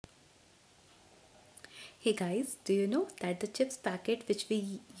Hey guys, do you know that the chips packet which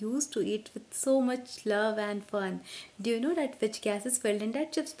we used to eat with so much love and fun, do you know that which gas is filled in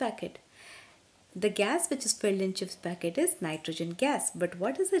that chips packet? The gas which is filled in chips packet is nitrogen gas. But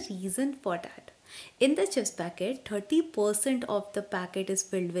what is the reason for that? In the chips packet, 30% of the packet is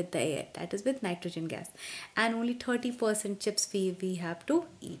filled with the air, that is with nitrogen gas, and only 30% chips we have to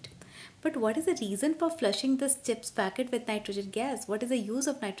eat. But what is the reason for flushing this chips packet with nitrogen gas? What is the use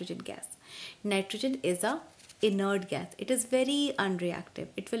of nitrogen gas? Nitrogen is a inert gas. It is very unreactive.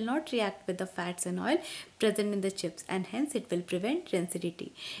 It will not react with the fats and oil present in the chips, and hence it will prevent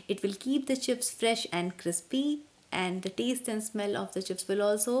rancidity. It will keep the chips fresh and crispy, and the taste and smell of the chips will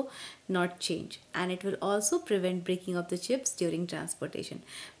also not change, and it will also prevent breaking of the chips during transportation.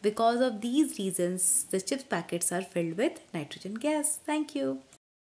 Because of these reasons, the chips packets are filled with nitrogen gas. Thank you.